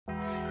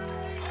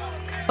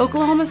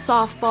Oklahoma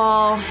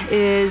softball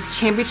is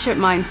championship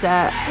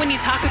mindset. When you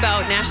talk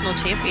about national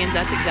champions,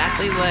 that's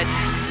exactly what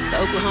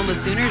the Oklahoma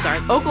Sooners are.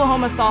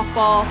 Oklahoma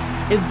softball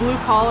is blue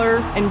collar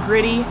and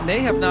gritty. They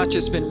have not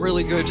just been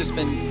really good, just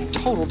been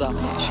total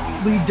domination.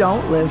 We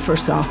don't live for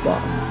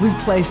softball. We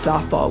play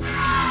softball.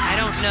 I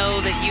don't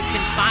know that you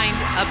can find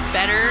a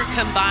better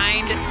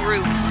combined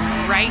group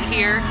right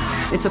here.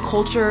 It's a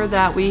culture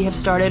that we have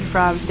started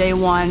from day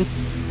one.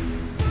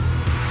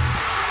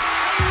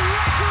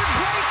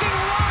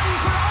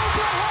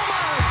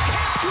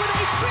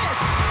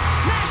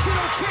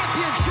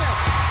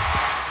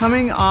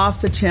 Coming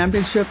off the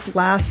championship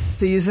last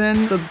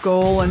season, the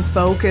goal and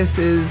focus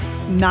is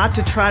not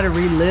to try to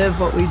relive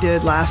what we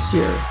did last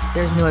year.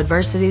 There's new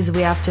adversities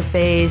we have to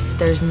face.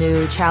 There's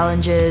new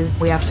challenges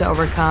we have to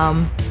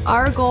overcome.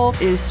 Our goal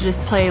is to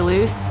just play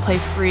loose, play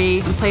free,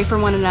 and play for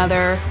one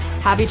another,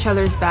 have each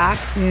other's back.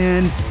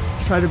 And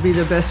try to be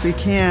the best we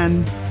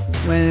can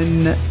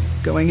when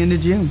going into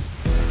June.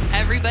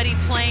 Everybody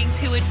playing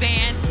to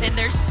advance, and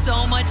there's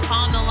so much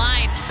on the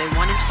line. They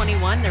won in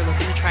 21. They're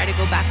looking to try to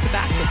go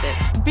back-to-back with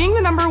it. Being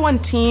the #1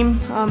 team,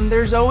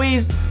 there's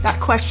always that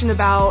question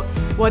about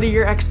what are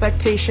your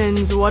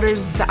expectations, what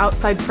is the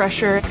outside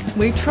pressure.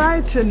 We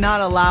try to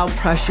not allow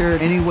pressure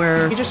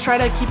anywhere. We just try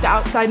to keep the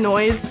outside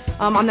noise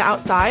on the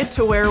outside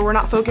to where we're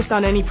not focused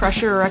on any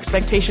pressure or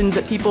expectations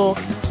that people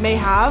may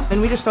have,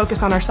 and we just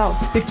focus on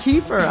ourselves. The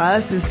key for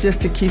us is just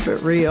to keep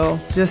it real,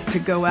 just to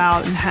go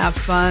out and have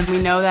fun.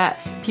 We know that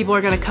people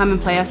are going to come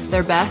and play us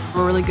their best.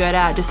 We're really good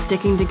at just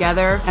sticking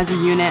together as a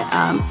unit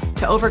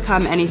to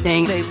overcome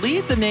anything. They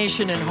lead the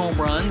nation in home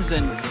runs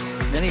and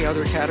many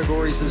other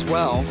categories as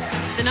well.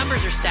 The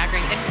numbers are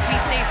staggering, and we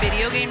say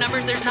video game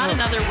numbers. There's not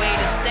another way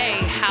to say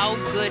how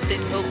good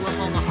this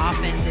Oklahoma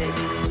offense is.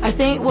 I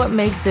think what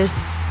makes this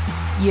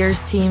year's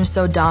team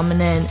so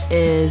dominant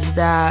is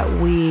that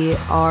we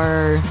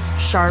are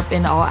sharp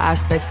in all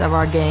aspects of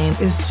our game.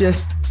 It's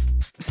just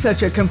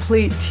such a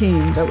complete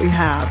team that we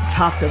have,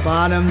 top to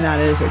bottom, that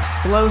is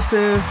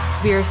explosive.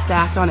 We are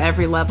stacked on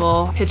every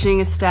level. Pitching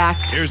is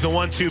stacked. Here's the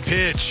 1-2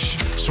 pitch.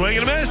 Swing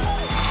and a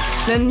miss.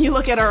 Then you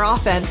look at our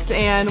offense,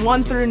 and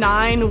 1 through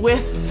 9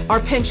 with our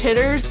pinch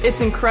hitters, it's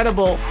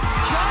incredible.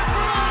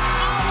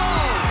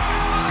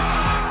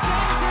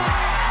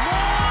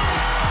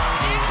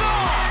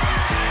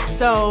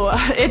 So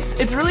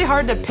it's really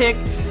hard to pick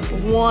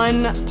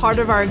one part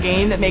of our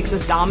game that makes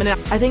us dominant.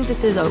 I think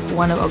this is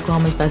one of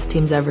Oklahoma's best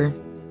teams ever.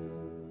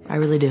 I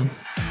really do.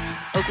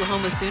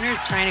 Oklahoma Sooners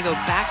trying to go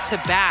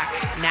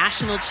back-to-back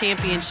national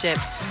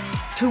championships.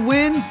 To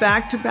win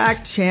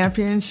back-to-back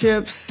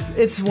championships,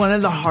 it's one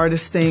of the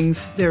hardest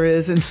things there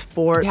is in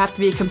sport. You have to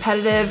be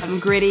competitive and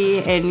gritty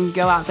and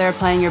go out there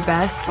playing your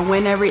best.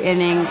 Win every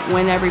inning,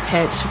 win every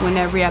pitch, win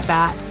every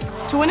at-bat.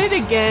 To win it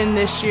again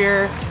this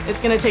year,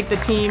 it's going to take the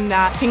team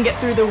that can get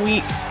through the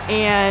week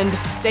and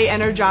stay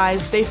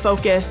energized, stay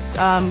focused,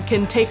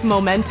 can take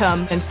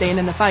momentum and staying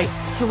in the fight.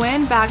 To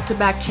win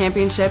back-to-back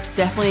championships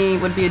definitely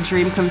would be a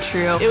dream come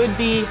true. It would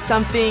be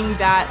something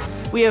that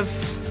we have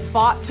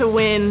fought to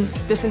win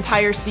this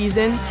entire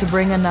season. To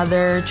bring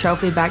another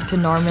trophy back to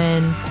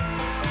Norman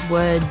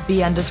would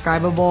be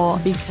indescribable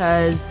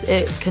because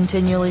it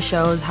continually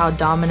shows how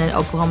dominant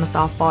Oklahoma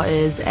softball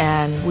is,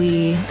 and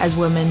we as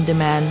women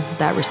demand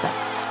that respect.